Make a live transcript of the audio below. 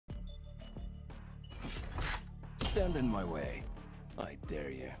stand in my way. I dare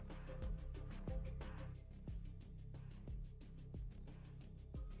you.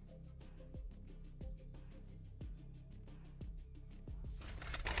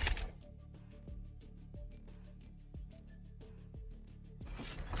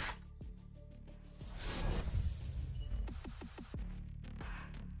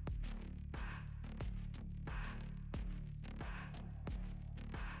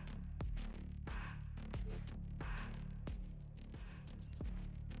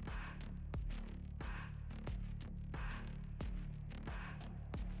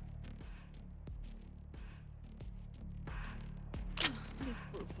 This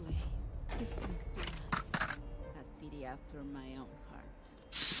poor place. It looks too nice. A city after my own heart.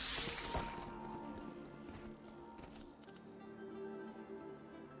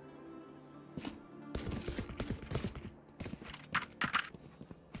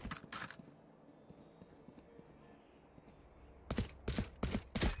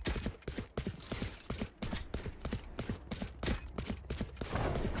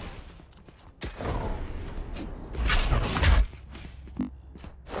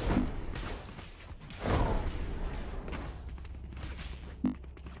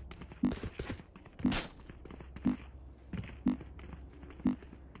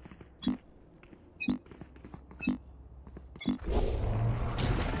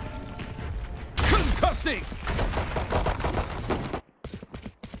 Concussing!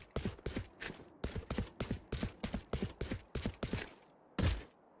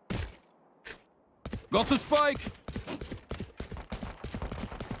 Got the spike!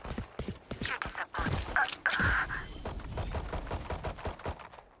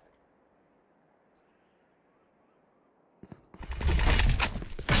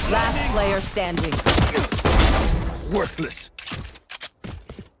 Last player standing. Worthless!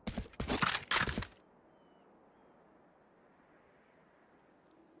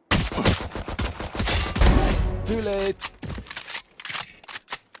 Too late!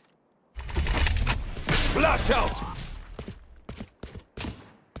 Flash out!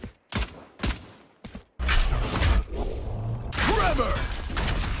 Trevor!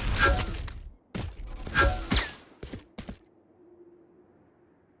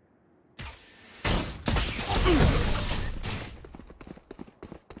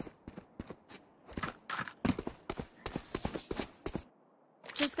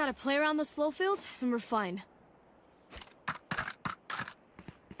 Just gotta play around the slow field, and we're fine.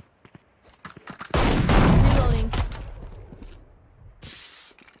 Reloading.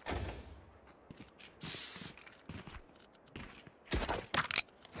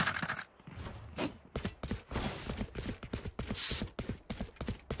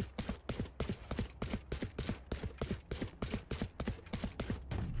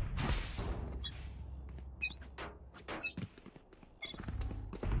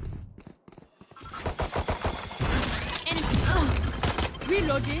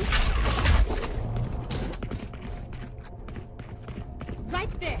 Reloading. Right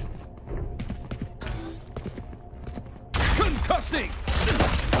there. Concussing!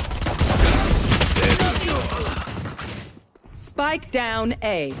 Spike down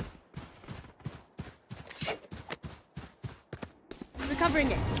A.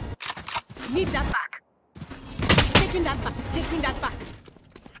 Recovering it. Need that back. Taking that back. Taking that back.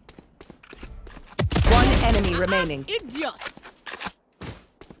 One enemy remaining. Idiots.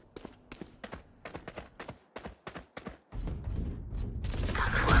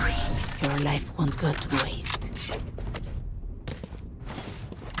 Your life won't go to waste.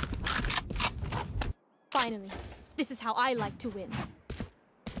 Finally. This is how I like to win.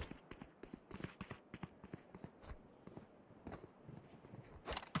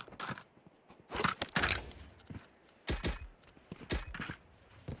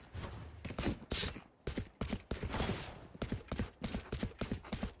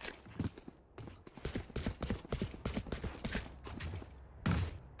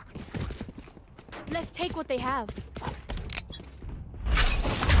 Let's take what they have.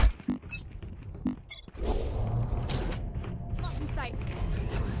 Not in sight.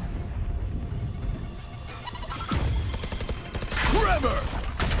 Trevor!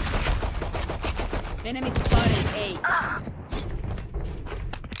 Enemy spotted A.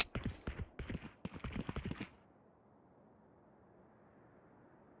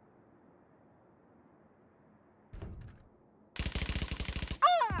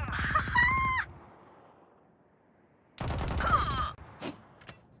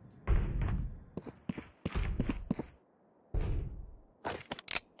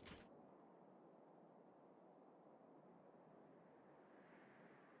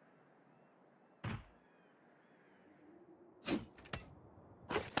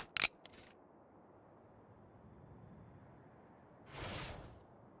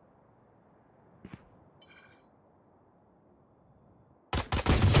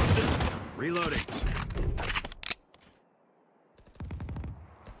 Reloading.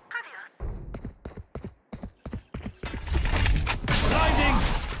 Blinding!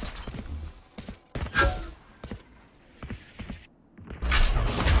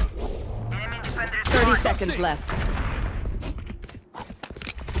 30 seconds left.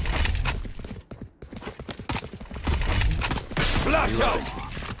 Flash out!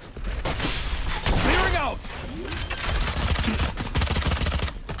 Clearing out!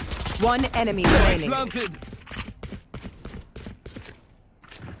 One enemy Spike remaining. planted!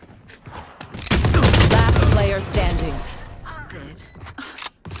 Last player standing. Dead.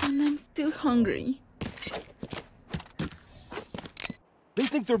 And I'm still hungry. They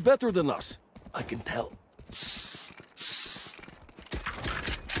think they're better than us. I can tell.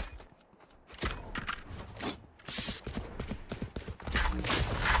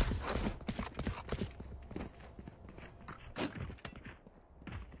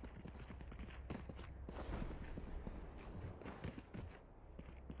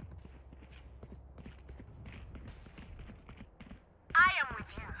 I am with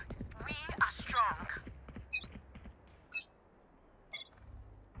you. We are strong.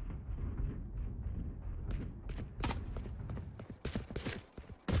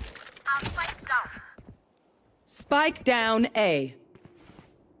 I'll spike down. Spike down A.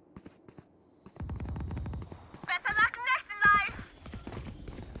 Better luck next life.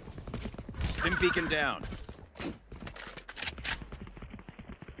 Stim beacon down.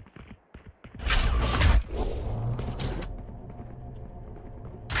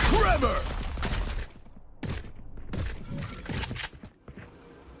 Trevor!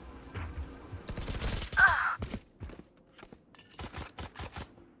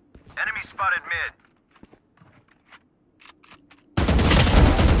 Enemy spotted mid.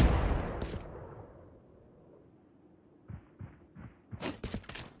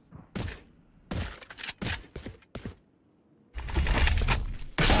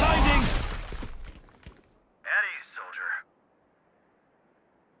 Blinding! At ease, soldier.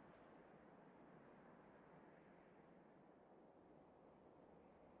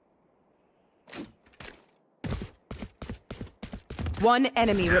 One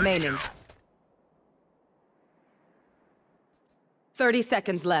enemy remaining. 30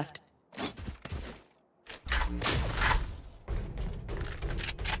 seconds left.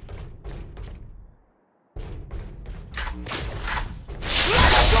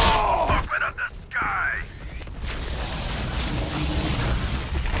 Open up the sky.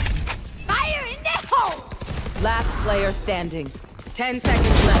 Fire in the hole! Last player standing. 10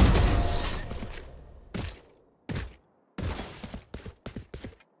 seconds left.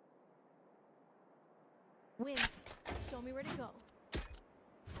 Win. Show me where to go.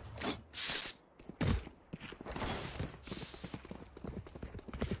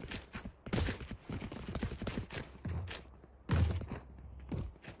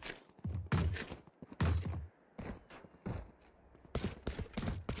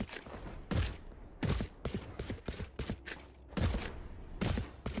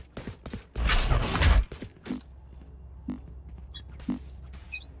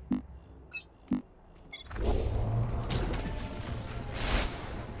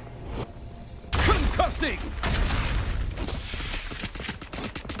 Concussing!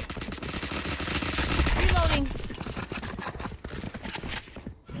 Reloading.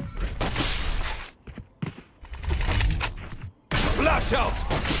 Flash out!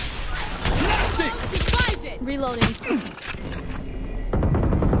 Blasting! Divided. Reloading.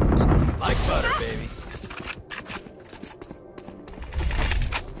 Like butter, baby.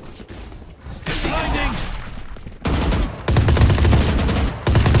 Blinding!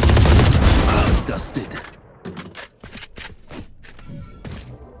 Dusted.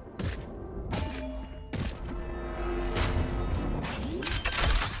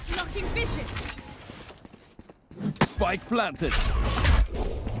 Blocking vision. Spike planted.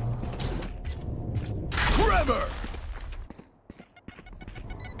 Trevor!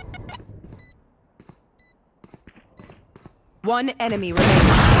 One enemy remaining.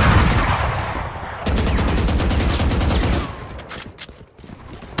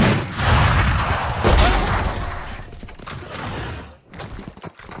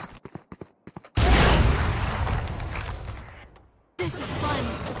 This is fun.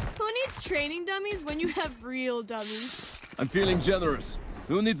 Who needs training dummies when you have real dummies? I'm feeling generous.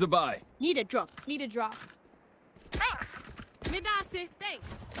 Who needs a buy? Need a drop. Need a drop. Thanks. Medase,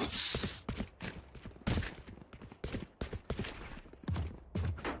 thanks.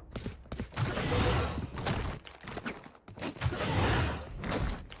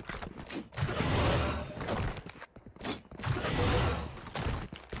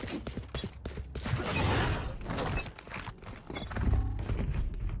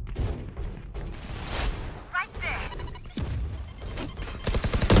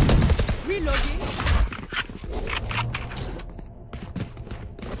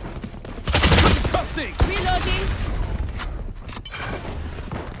 Concussing! Reloading.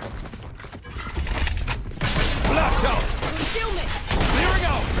 Flash out! Concealment. Clearing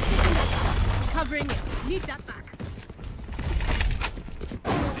out! Covering it. Need that back.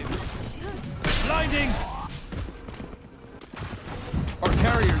 Blinding! Our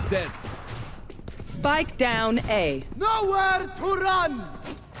carrier's dead. Spike down A. Nowhere to run!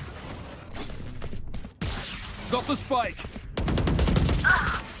 Got the spike.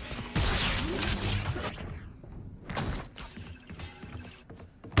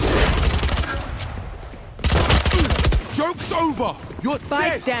 Joke's over! You're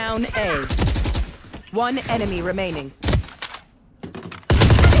Spike dead! down A. One enemy remaining. Too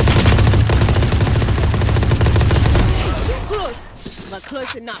close. But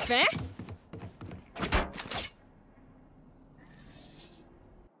close enough, eh?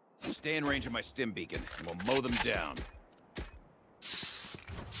 Stay in range of my stim beacon, and we'll mow them down.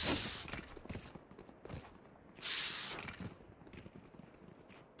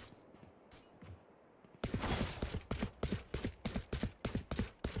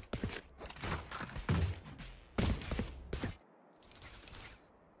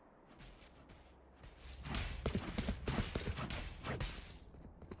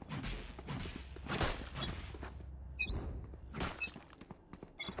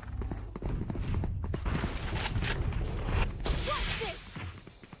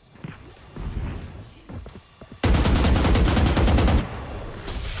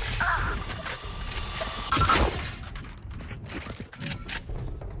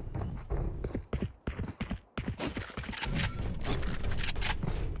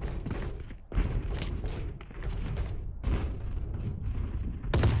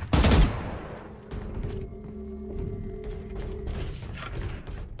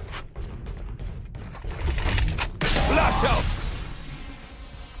 Flash out!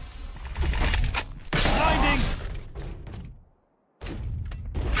 Blinding!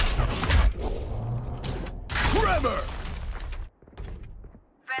 Tremor!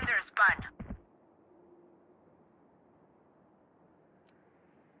 Vendor spun.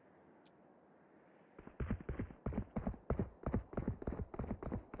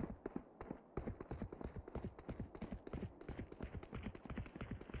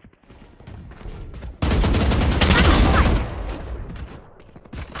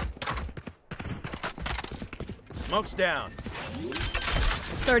 Smoke's down.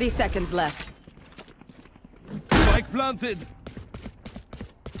 30 seconds left. Spike planted!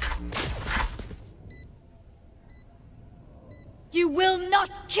 You will not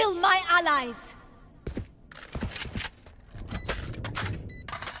kill my allies!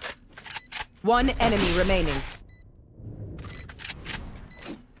 One enemy remaining.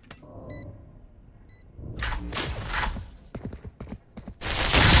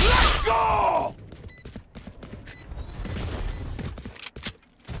 Go!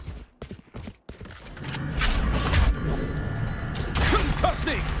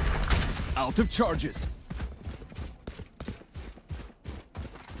 Concussing! Out of charges.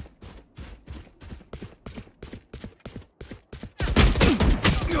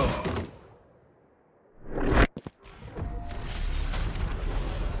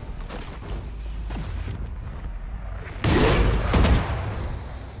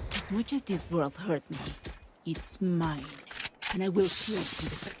 As much as this world hurt me, it's mine, and I will kill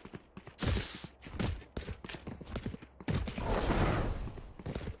it.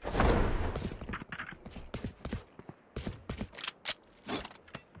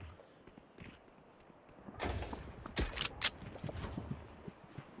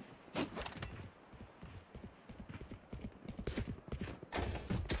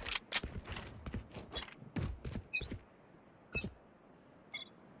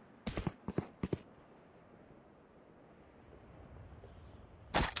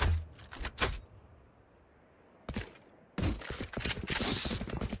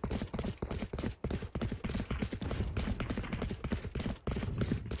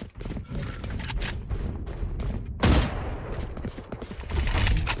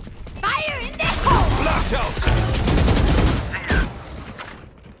 Flash out!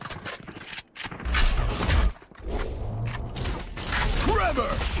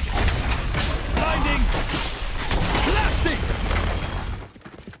 Tremor! Blinding! Blasting!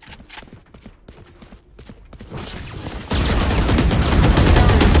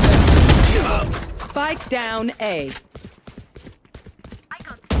 Spike down A. I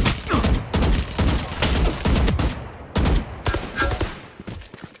got this.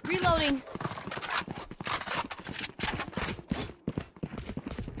 Reloading.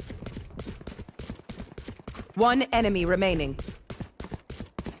 One enemy remaining.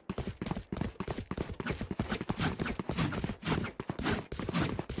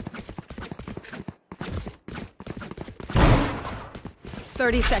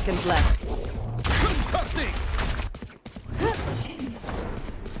 30 seconds left. Concussing!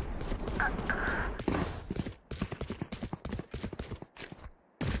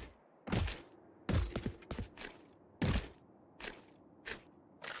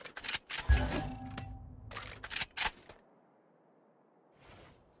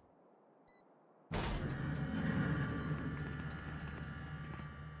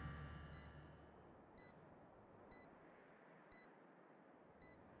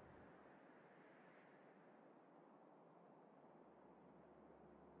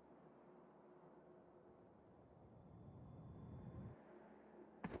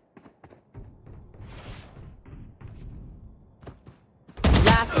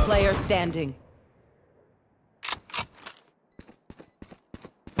 Last player standing.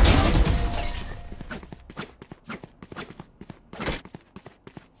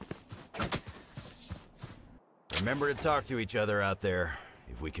 Remember to talk to each other out there.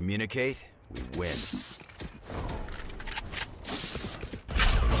 If we communicate, we win.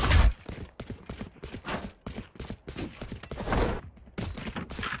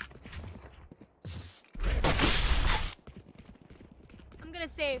 I'm gonna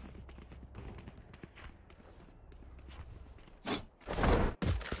save.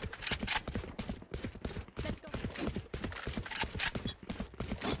 Let's go.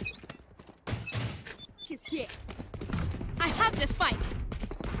 He's here. I have the spike.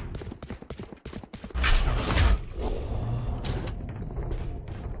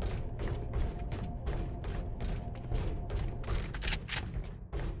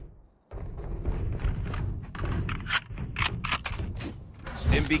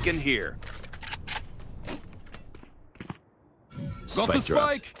 Stim beacon here. Got the Spike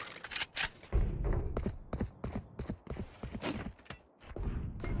dropped. spike!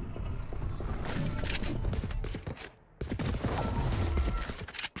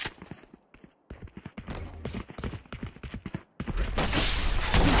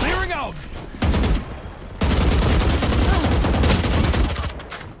 Clearing out!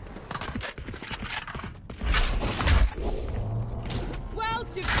 Well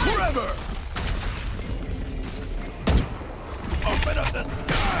defended. Forever! Open up the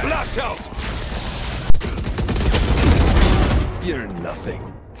sky! Flash out! You're nothing.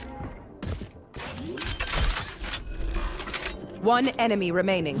 One enemy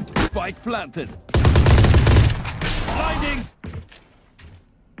remaining. Spike planted. Blinding!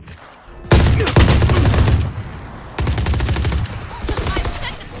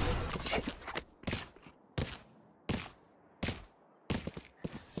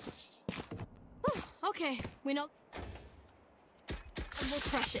 Okay, we know. And we'll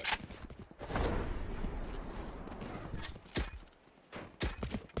crush it.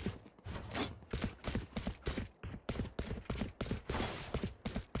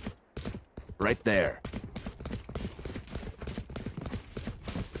 Right there.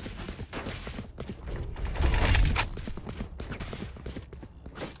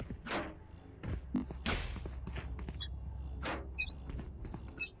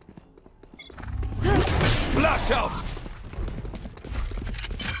 Flash out!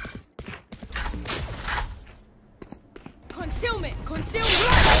 Concealment.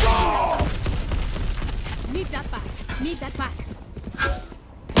 Concealment. Need that back. Need that back.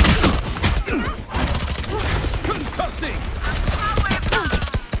 Concussing!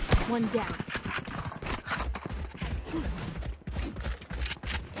 One down.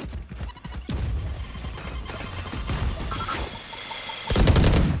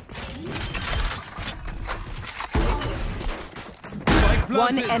 Spike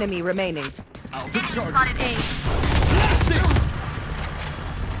One planted. enemy remaining. Out of charges. Spotted A. Blasting!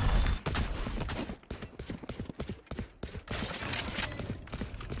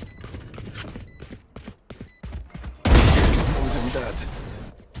 Takes more than that.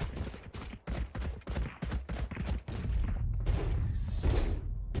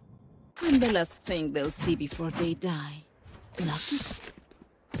 And the last thing they'll see before they die. Lucky.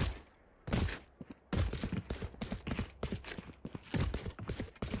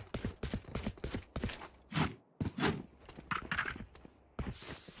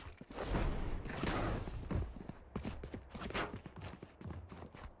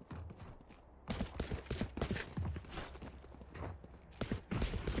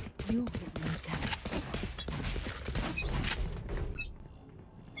 You will not die.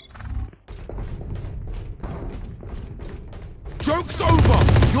 Joke's over!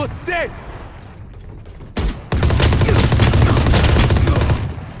 You're dead!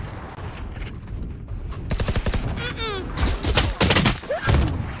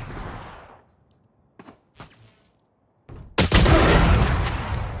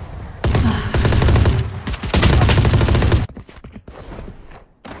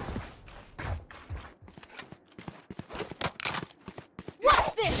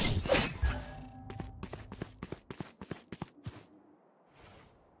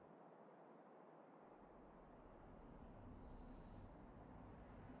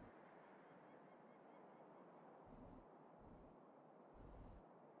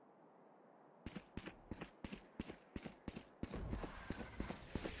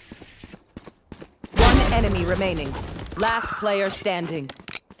 enemy remaining. Last player standing.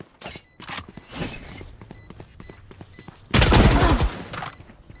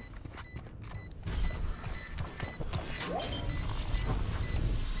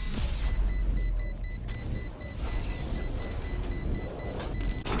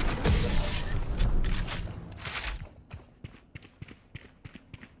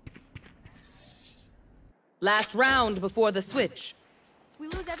 Last round before the switch. We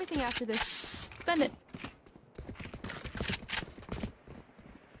lose everything after this. Spend it.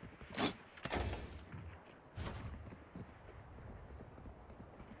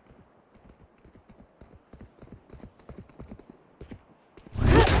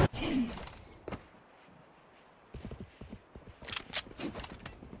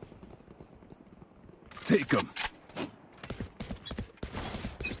 Take him.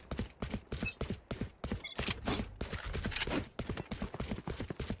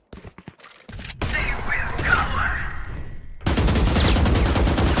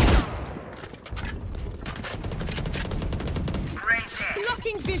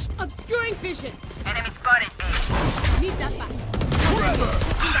 Blocking vision, obscuring vision. Enemy spotted. Need that back.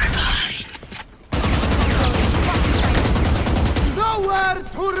 Nowhere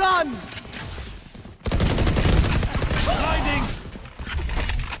to run! Blinding!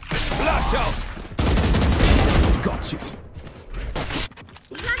 Flash out! Got you.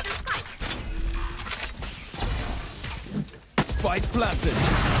 Spike planted.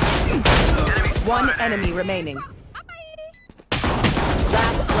 One enemy remaining.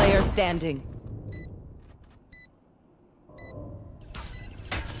 Last player standing.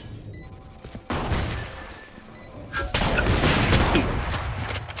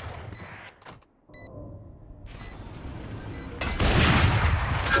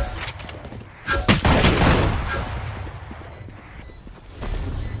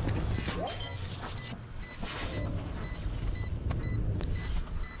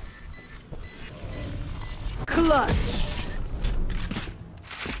 Clutch.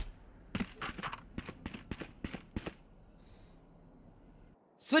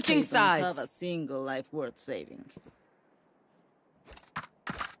 Switching They don't have sides. a single life worth saving.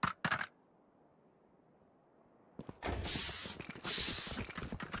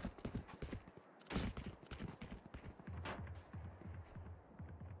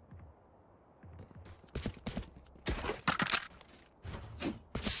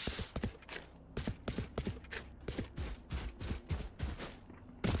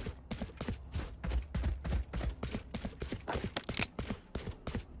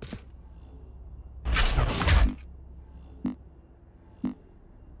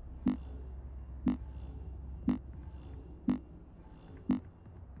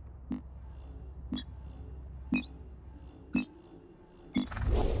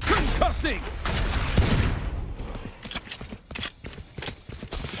 Concussing!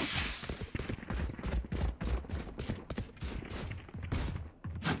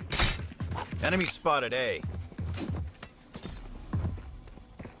 Enemy spotted A.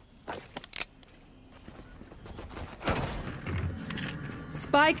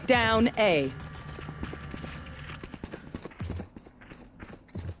 Spike down A.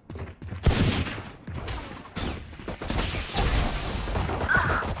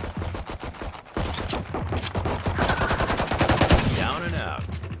 Down and out.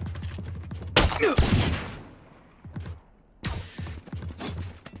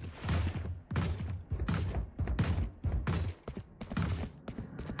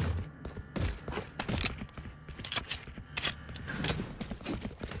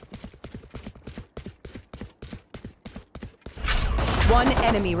 One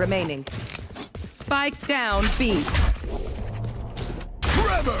enemy remaining. Spike down B.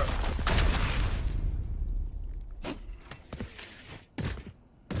 Trevor!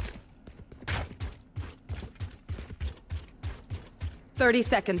 30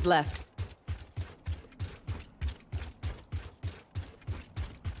 seconds left.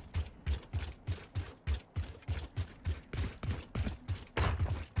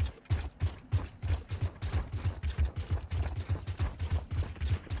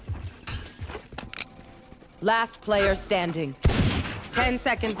 Last player standing. 10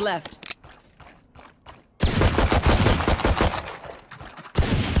 seconds left.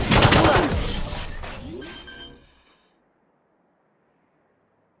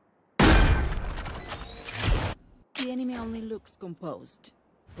 The enemy only looks composed.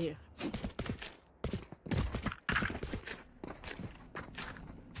 There.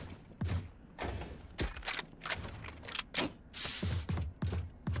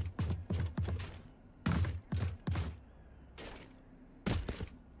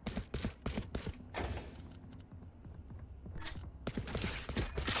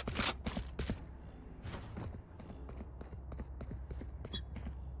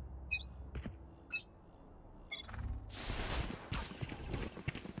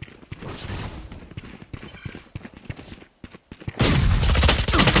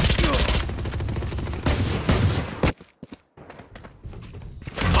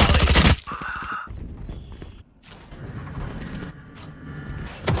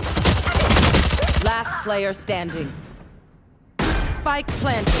 player standing. Spike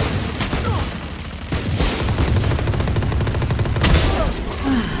planted.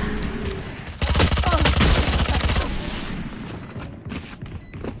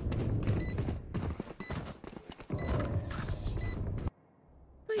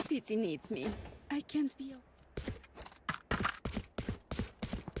 My city needs me. I can't be.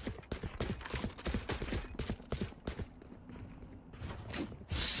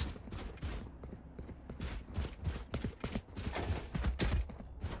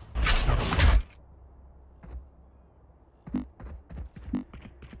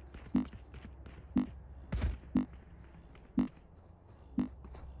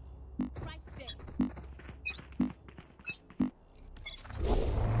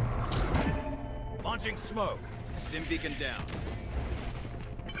 Launching smoke. Stim beacon down.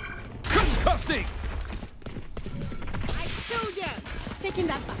 Concussing! I killed you. Taking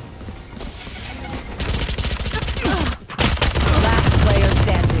that back. Last player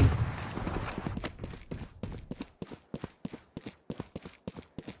standing.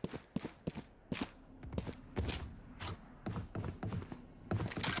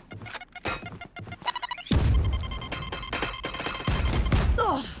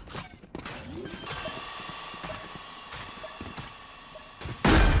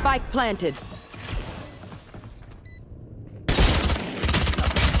 Spike planted.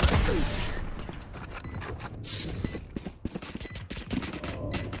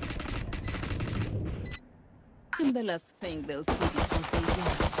 I'm the last thing they'll see before they go.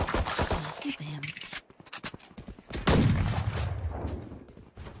 Look at them.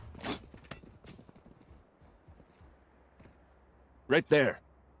 Right there.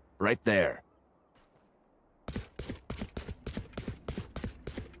 Right there.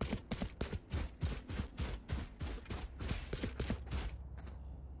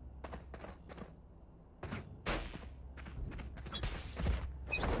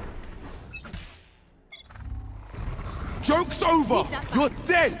 Joke's over! You're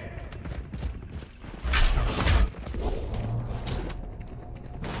dead!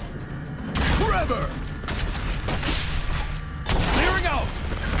 Forever! Clearing out!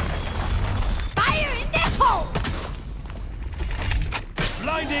 Fire in the hole!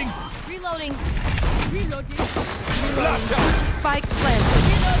 Blinding! Reloading. Reloading. Flash out! Spike planted.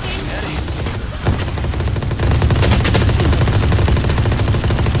 Reloading.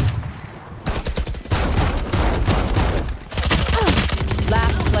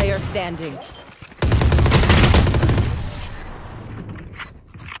 Last player standing.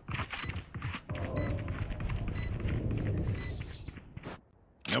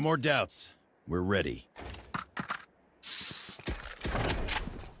 No more doubts. We're ready.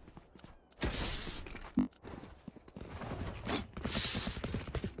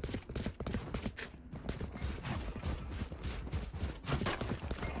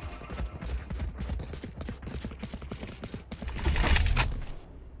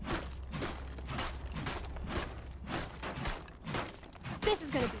 This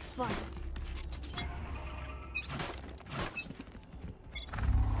is gonna be fun.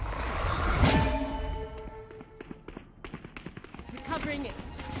 Recovering it.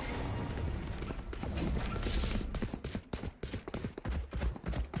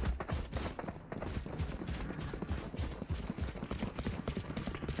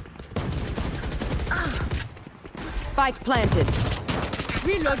 Spike planted.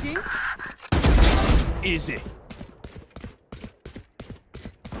 Reloading. Easy.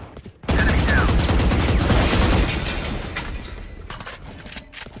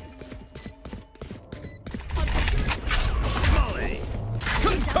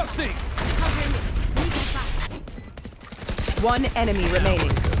 Concussing! Recovering it. Need that back. One enemy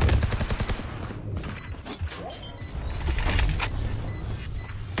remaining.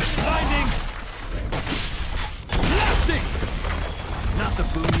 Blinding! Blasting! Not the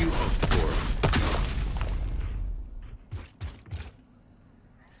boon you hoped for.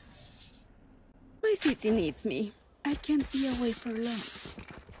 My city needs me. I can't be away for long.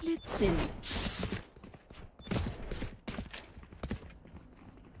 Let's in.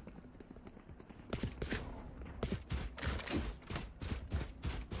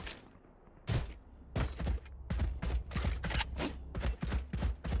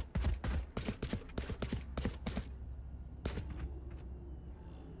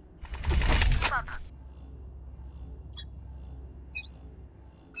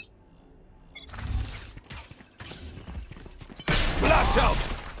 Flash out!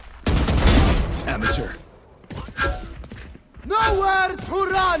 Amateur. Nowhere to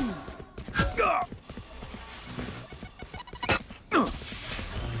run!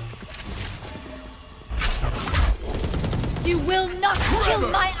 You will not kill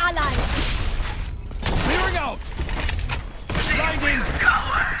my allies! Clearing out! Blinding!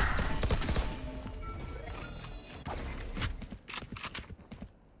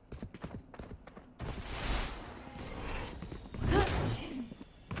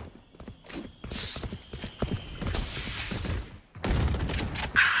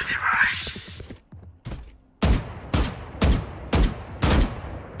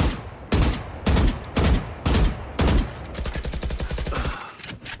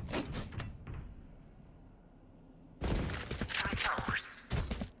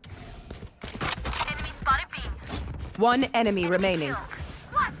 One enemy remaining.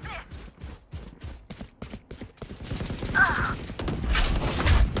 Watch this!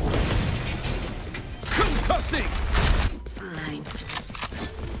 Concussing! Blind.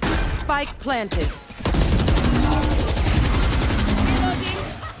 Spike planted.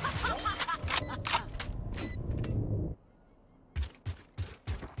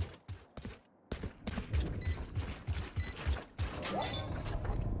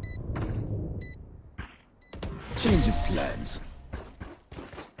 Change of plans.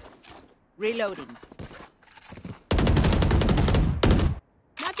 Reloading.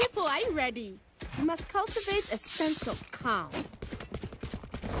 My people, are you ready? You must cultivate a sense of calm.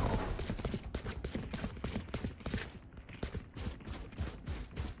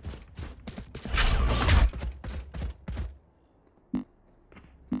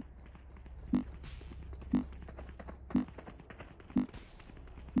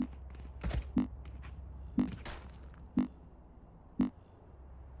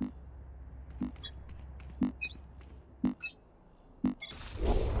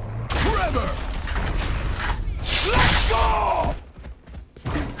 Forever! Let's go!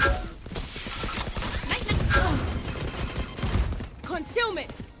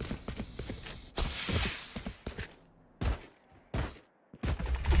 Concealment!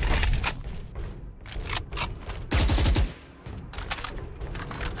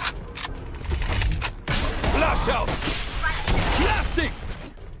 Flash out! Blasting!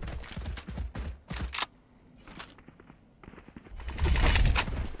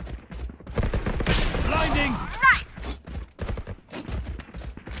 Blinding!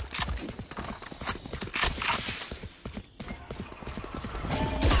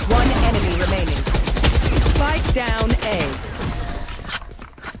 One enemy remaining. Spike down A.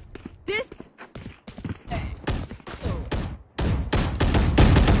 This...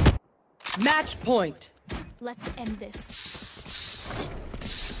 Match point. Let's end this.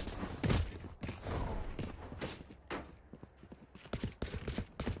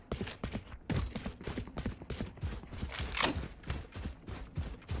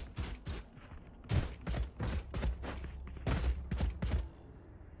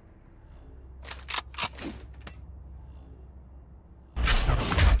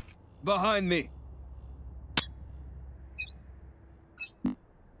 Behind me.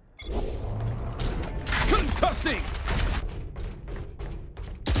 Concussing!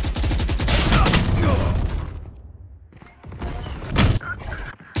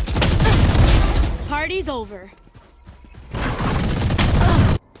 Party's over.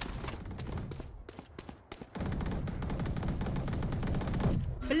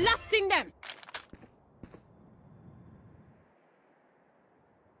 Blasting them!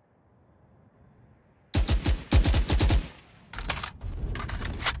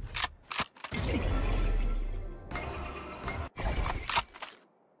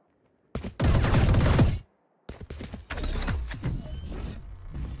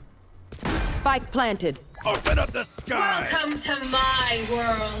 Spike planted. Open up the sky! Welcome to my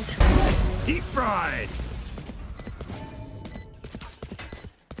world. Deep fried!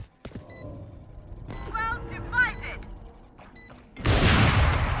 Well divided.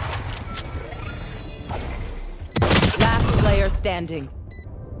 Last player standing.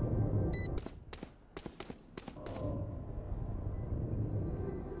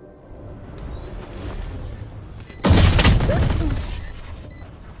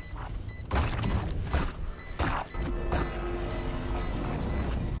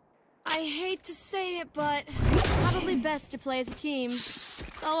 I hate to say it, but probably best to play as a team.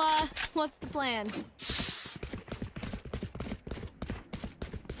 So, what's the plan?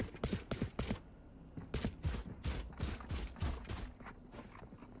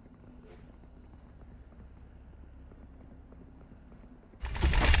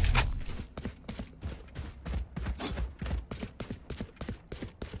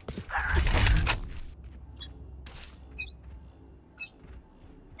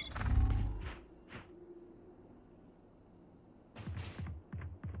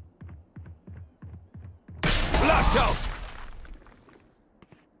 Flash out!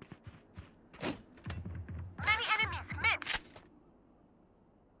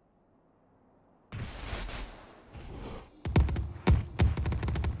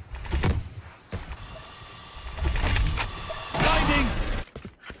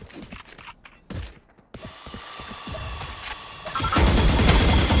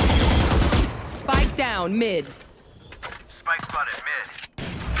 down mid. Spike spotted mid.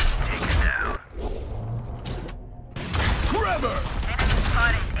 Take it down. Trevor! Enemy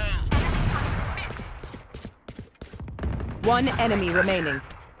spotted A. One enemy remaining.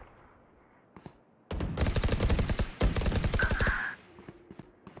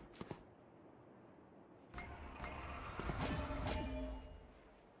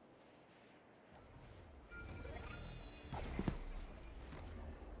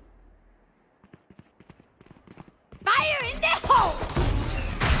 Fire in the hole!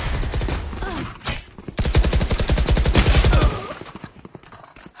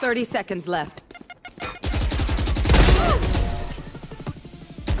 30 seconds left.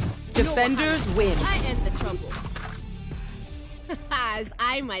 Defenders win. I end the trouble. As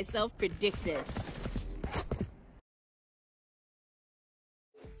I myself predicted.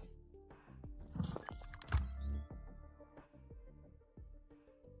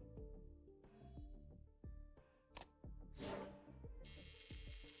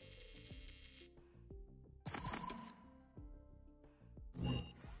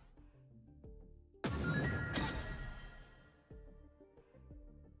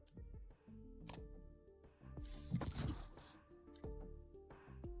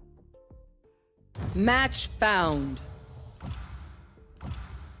 Match found.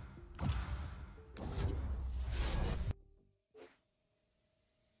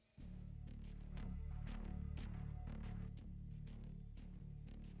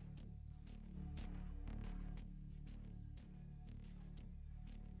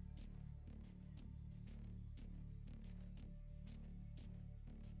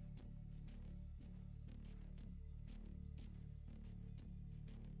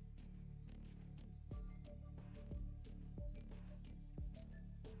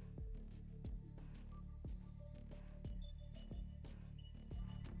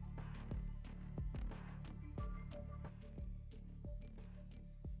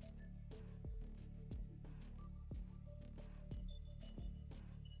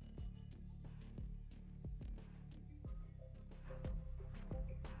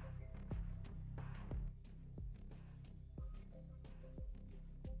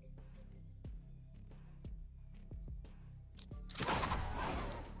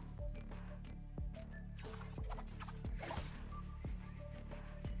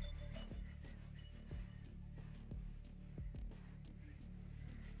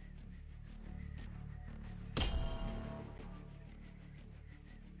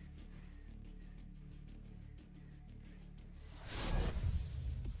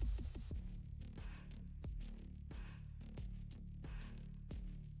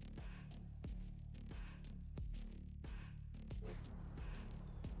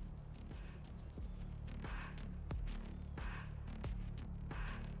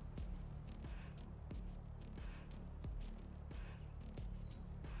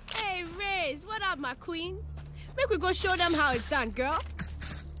 Hey, Riz, what up, my queen? Make we go show them how it's done, girl.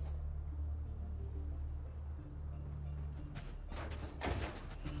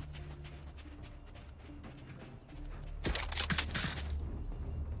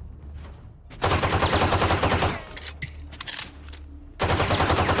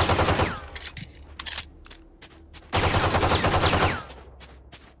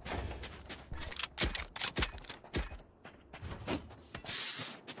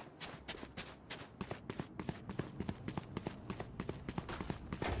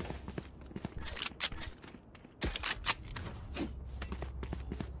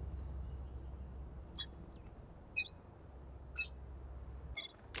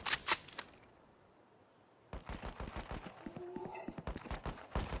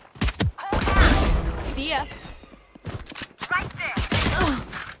 See ya. Right there.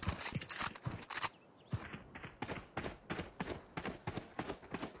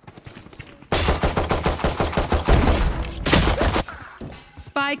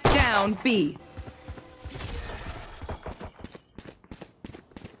 Spike down B.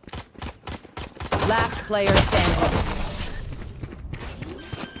 Last player standing.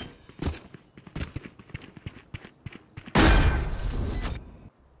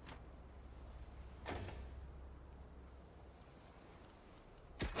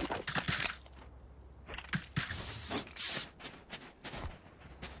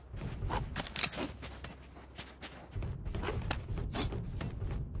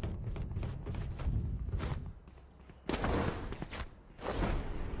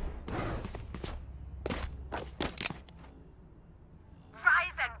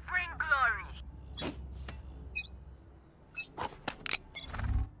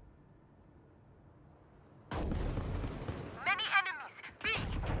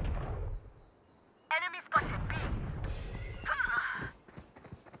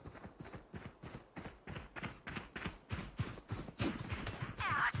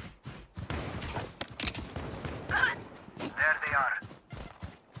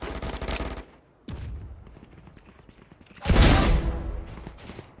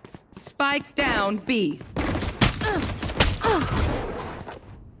 Spike down, B.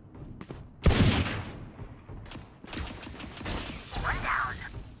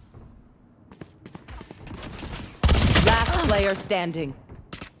 Last player standing.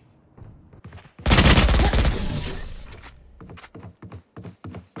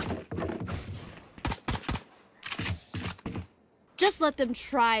 Just let them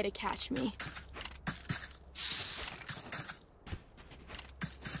try to catch me.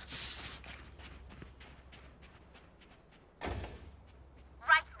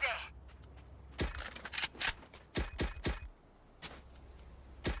 Right there.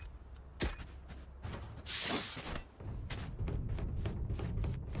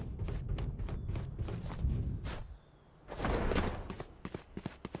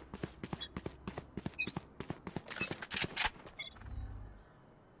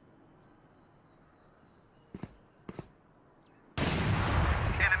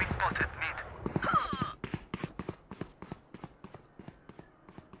 Enemy spotted mid.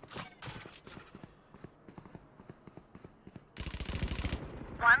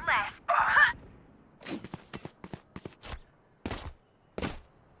 One less.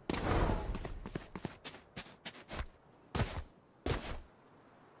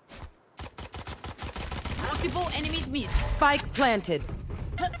 Multiple enemies mid. Spike planted.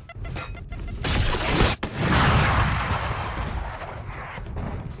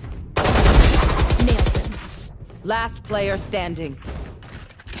 Nailed them. Last player standing.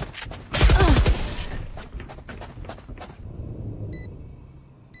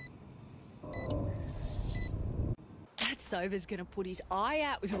 That Sova's gonna put his eye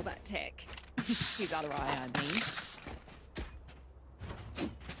out with all that tech. His other eye, I mean.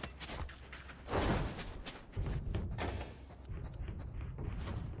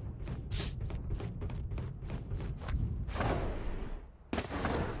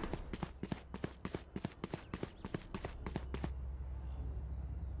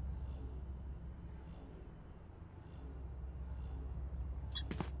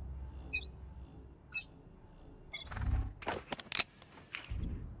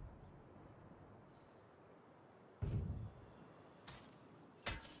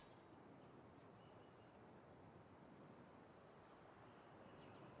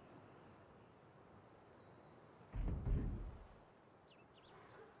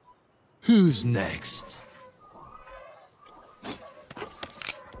 Who's next?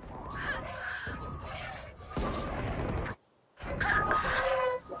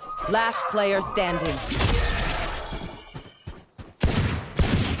 Last player standing.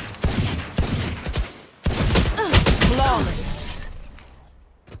 Flawless.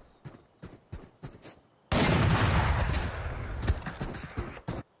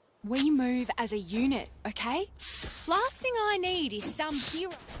 We move as a unit, okay? Last thing I need is some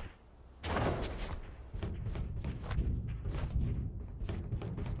hero.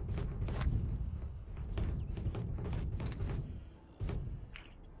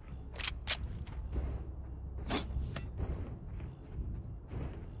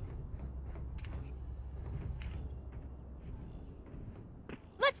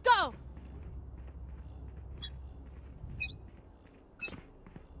 Let's go!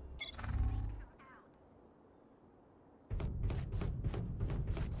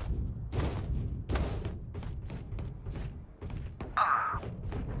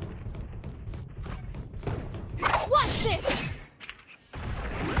 Watch this!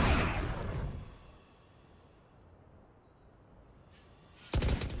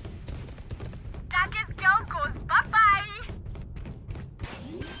 Darkest girl goes bye-bye.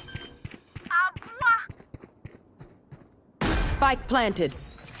 Au revoir. Spike planted.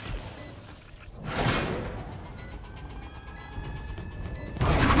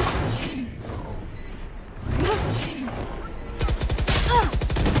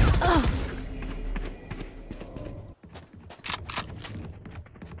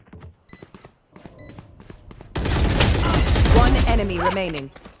 One enemy remaining.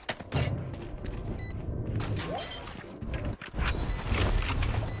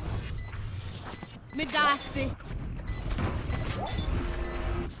 Midassi.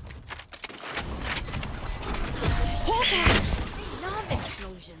 Love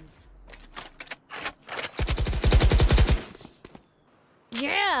explosions.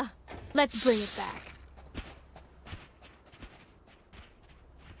 Yeah! Let's bring it back.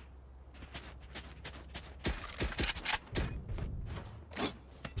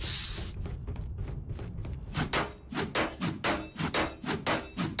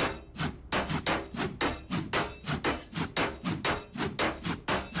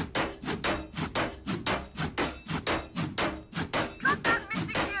 Drop that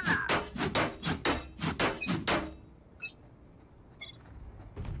mystic healer.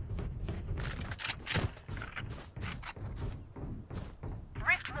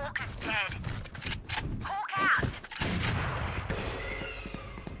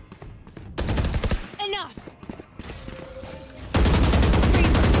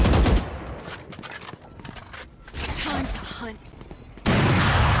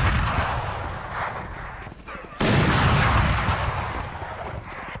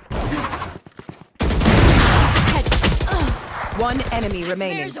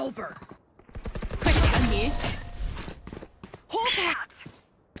 remaining. Nightmare's over. Quick on me. Hold that.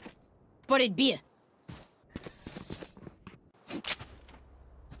 But it be.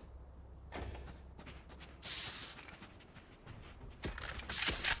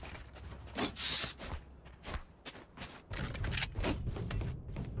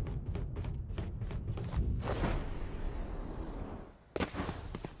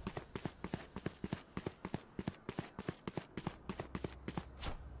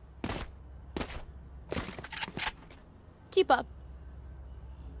 Keep up.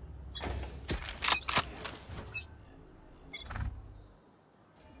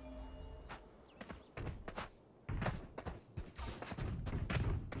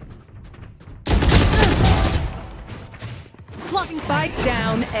 Spike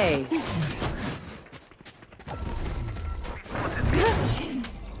down A.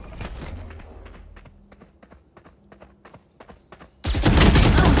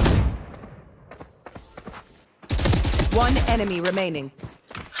 One enemy remaining.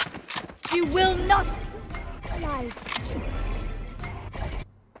 You will not.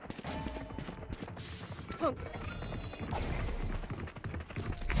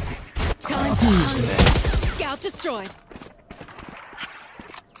 Time to hunt. Scout destroyed.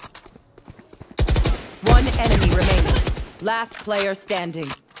 One enemy remaining. Last player standing.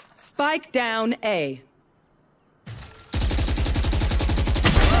 Spike down A.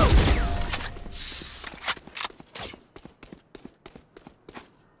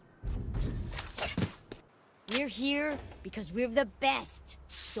 We're here because we're the best.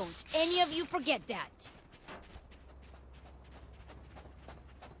 Don't any of you forget that.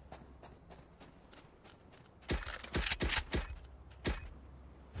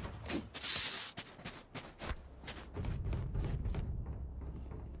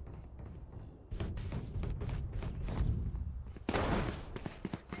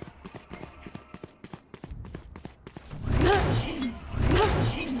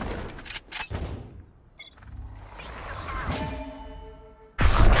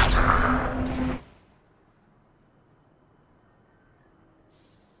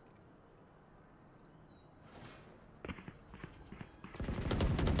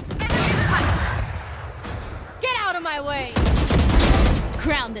 Get out of my way!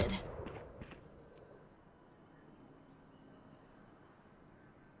 Grounded.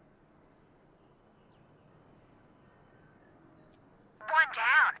 One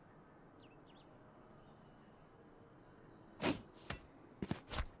down.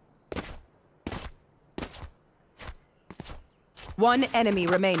 One enemy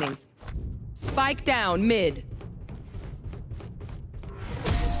remaining. Spike down mid.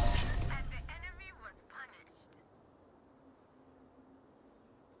 And the enemy was punished.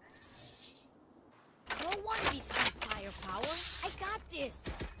 No one beats my firepower. I got this.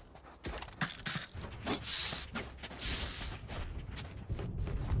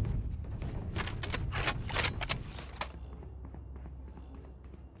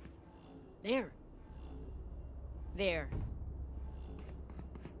 There. There.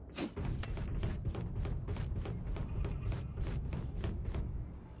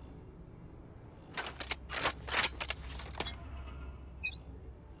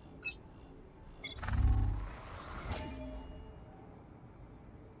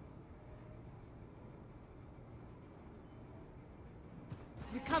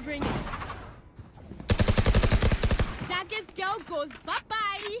 Recovering. Daggers girl goes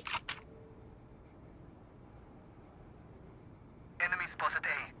bye-bye. Enemy spotted A.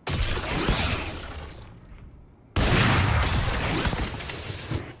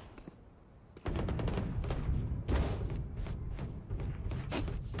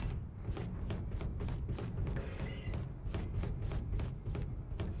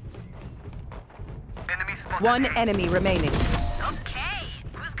 Enemy spotted One A. enemy remaining. Okay,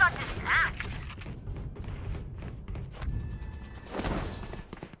 who's got the snacks?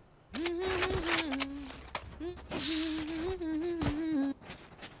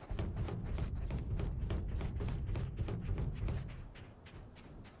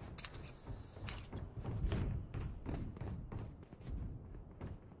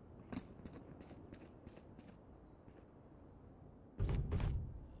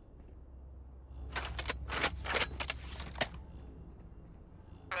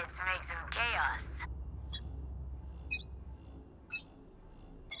 Let's make some chaos.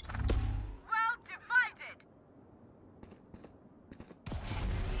 Well divided.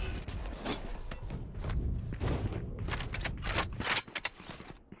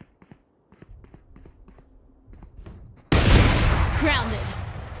 Grounded.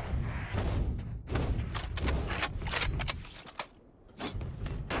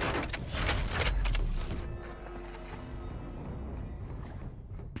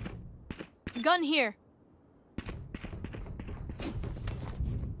 Gun here.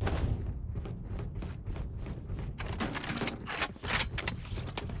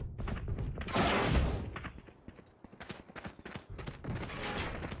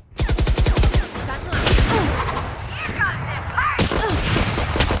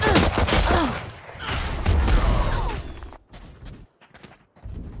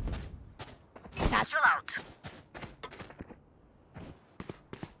 Satchel out.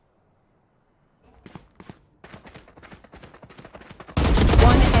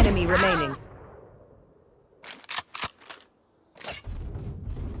 One enemy remaining.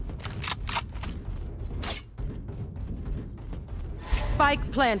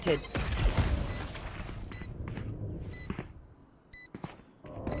 Spike planted.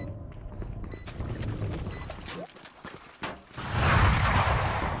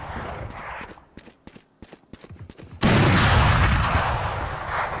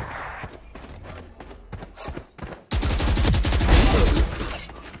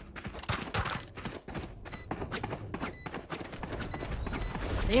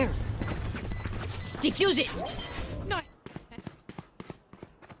 There. Defuse it! Nice.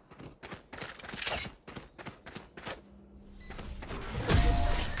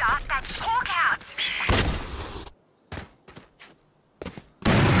 Stop that smoke out.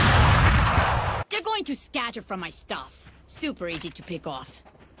 They're going to scatter from my stuff. Super easy to pick off.